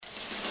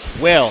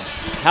Well,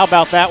 how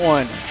about that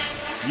one?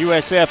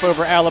 USF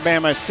over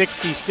Alabama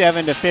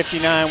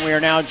 67-59. We are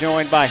now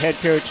joined by head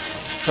coach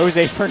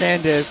Jose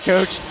Fernandez.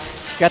 Coach,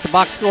 got the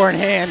box score in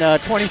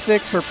hand,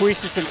 26 for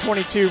Puisis and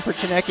 22 for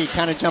Chinecki.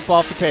 Kind of jump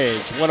off the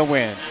page. What a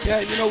win.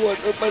 Yeah, you know what?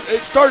 But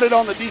it started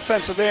on the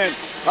defensive end.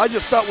 I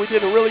just thought we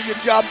did a really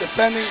good job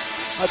defending.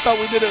 I thought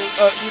we did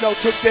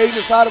took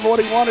Davis out of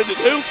what he wanted to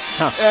do.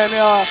 And,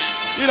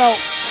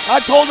 I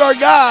told our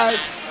guys,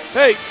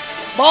 hey,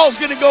 ball's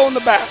going to go in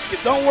the basket.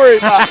 Don't worry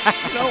about it,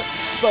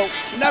 So,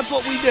 and that's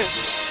what we did.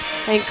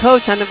 And,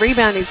 Coach, on the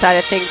rebounding side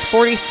of things,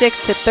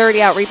 46-30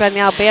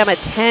 out-rebounding Alabama,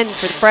 10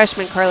 for the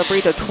freshman Carla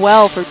Brito,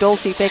 12 for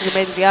Dulce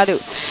Fagerman-Giadu.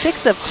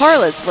 6 of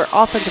Carla's were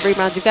offensive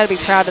rebounds. You've got to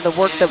be proud of the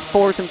work the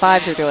 4s and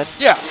 5s are doing.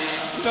 Yeah.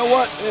 You know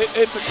what?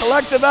 It's a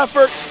collective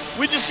effort.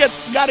 We just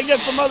got to get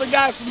some other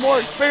guys some more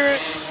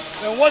experience.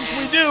 And once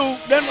we do,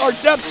 then our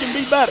depth can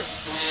be better.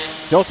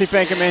 Dulce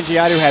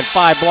Fagerman-Giadu had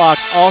 5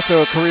 blocks,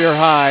 also a career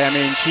high. I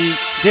mean, she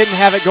didn't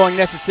have it going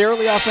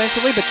necessarily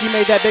offensively, but she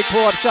made that big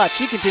pull-up shot.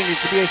 She continues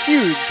to be a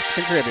huge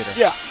contributor.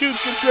 Yeah, huge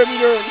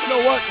contributor. And you know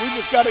what? We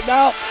just got it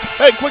now.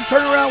 Hey, quick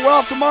turnaround. We're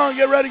off tomorrow and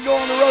get ready to go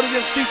on the road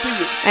against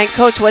TCU. And,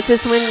 Coach, what's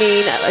this win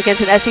mean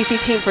against an SEC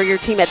team for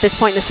your team at this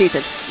point in the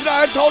season?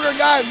 I told our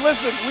guys,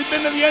 listen, we've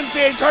been to the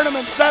NCAA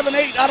tournament 7,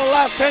 8 out of the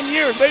last 10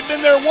 years. They've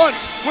been there once.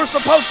 We're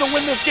supposed to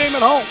win this game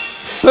at home.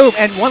 Boom.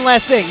 And one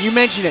last thing. You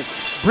mentioned it.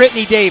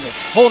 Brittany Davis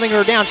holding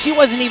her down. She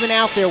wasn't even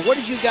out there. What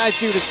did you guys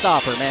do to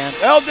stop her, man?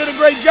 Elle did a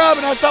great job,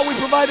 and I thought we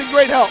provided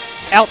great help.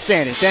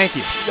 Outstanding. Thank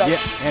you. Yeah.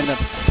 And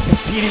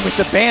competing with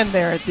the band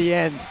there at the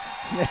end.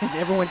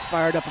 Everyone's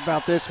fired up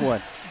about this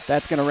one.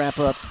 That's going to wrap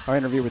up our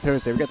interview with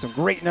Jose. We've got some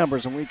great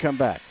numbers when we come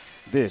back.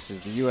 This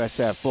is the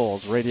USF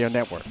Bulls Radio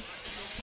Network.